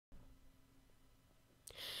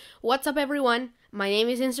What's up everyone, my name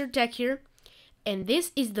is Insert Tech here, and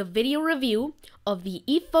this is the video review of the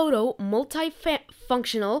ePhoto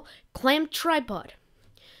Multifunctional Clamp Tripod.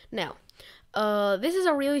 Now, this is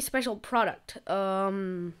a really special product.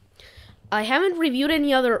 I haven't reviewed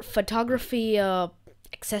any other photography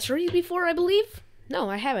accessories before, I believe.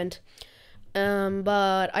 No, I haven't.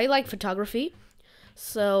 But I like photography,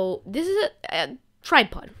 so this is a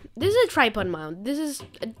tripod. This is a tripod mount. This is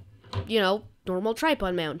a, normal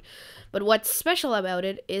tripod mount. But what's special about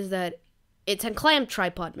it is that it's a clamp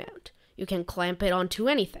tripod mount. You can clamp it onto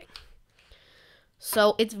anything.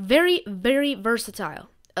 So it's very, very versatile.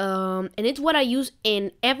 And it's what I use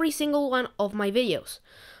in every single one of my videos.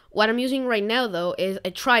 What I'm using right now, though, is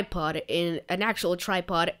a tripod, an actual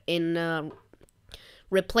tripod in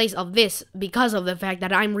replace of this because of the fact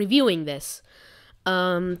that I'm reviewing this.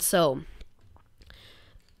 So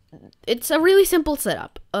it's a really simple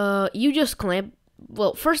setup. You just clamp.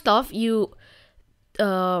 Well, first off, you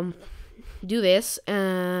do this,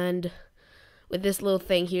 and with this little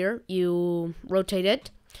thing here, you rotate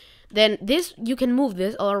it. Then this, you can move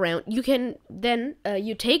this all around. You can then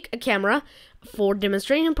you take a camera for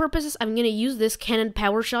demonstration purposes. I'm gonna use this Canon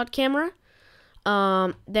PowerShot camera.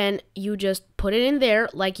 Then you just put it in there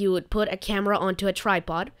like you would put a camera onto a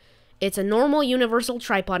tripod. It's a normal universal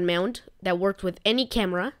tripod mount that works with any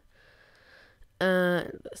camera.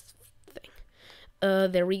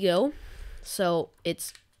 There we go. So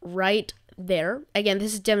it's right there. Again,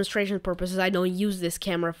 this is demonstration purposes. I don't use this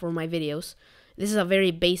camera for my videos. This is a very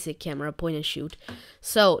basic camera, point and shoot.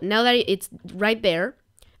 So now that it's right there,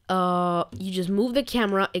 you just move the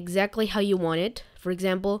camera exactly how you want it. For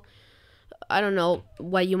example, I don't know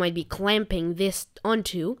what you might be clamping this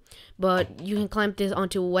onto, but you can clamp this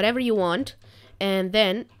onto whatever you want, and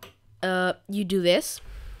then you do this,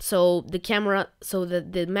 so the camera, so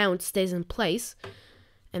that the mount stays in place,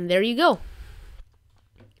 and there you go.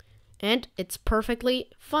 And it's perfectly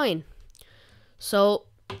fine. So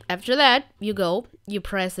after that, you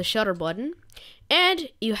press the shutter button, and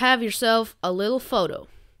you have yourself a little photo.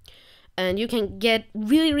 And you can get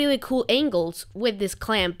really, really cool angles with this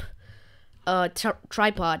clamp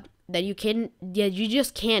tripod that you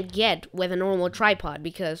just can't get with a normal tripod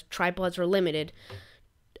because tripods are limited.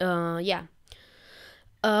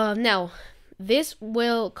 Now this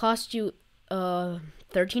will cost you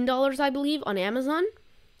 $13, I believe, on Amazon.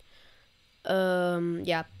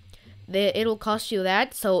 It'll cost you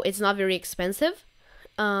that, so it's not very expensive.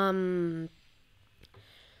 And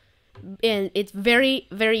it's very,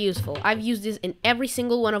 very useful. I've used this in every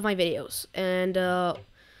single one of my videos, and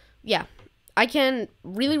I can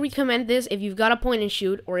really recommend this if you've got a point and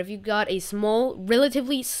shoot, or if you've got a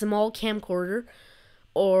relatively small camcorder,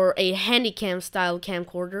 or a handycam style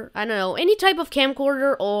camcorder. I don't know, any type of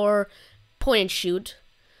camcorder or point and shoot.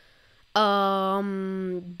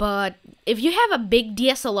 But if you have a big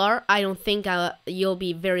DSLR, I don't think you'll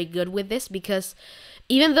be very good with this, because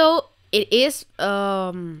even though it is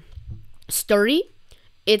sturdy,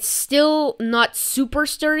 it's still not super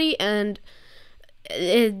sturdy, and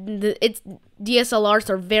its DSLRs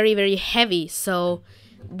are very, very heavy, so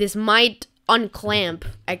this might unclamp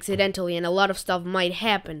accidentally, and a lot of stuff might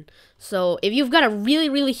happen. So if you've got a really,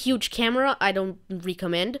 really huge camera, I don't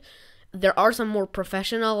recommend. There are some more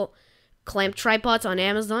professional clamp tripods on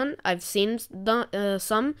Amazon. I've seen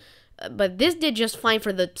some, but this did just fine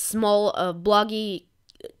for the small bloggy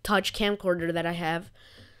touch camcorder that I have.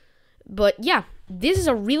 But yeah, this is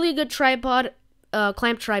a really good tripod,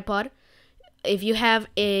 clamp tripod, if you have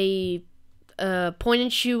a point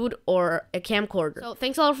and shoot or a camcorder. So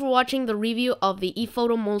thanks a lot for watching the review of the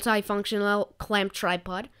ePhoto Multifunctional Clamp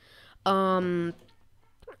Tripod. I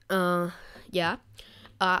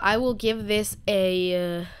will give this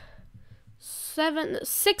a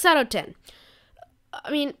 6 out of 10.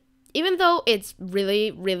 I mean, even though it's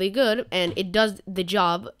really, really good and it does the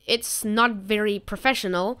job, it's not very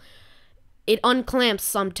professional. It unclamps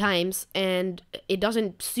sometimes, and it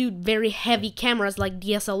doesn't suit very heavy cameras like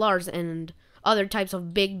DSLRs and other types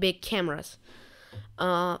of big cameras.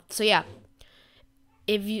 So yeah,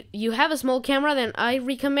 if you have a small camera, then I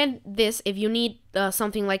recommend this if you need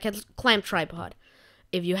something like a clamp tripod.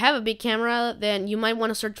 If you have a big camera, then you might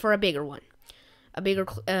want to search for a bigger one. A bigger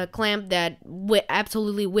clamp that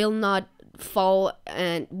absolutely will not fall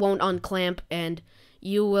and won't unclamp, and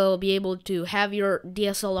you will be able to have your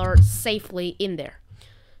DSLR safely in there.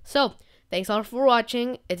 So, thanks all for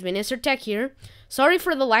watching. It's been Insert Tech here. Sorry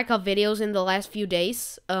for the lack of videos in the last few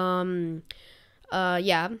days. I've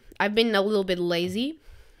been a little bit lazy.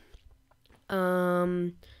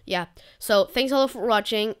 So thanks all for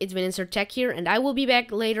watching. It's been Insert Tech here, and I will be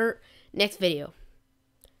back later next video.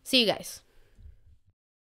 See you guys.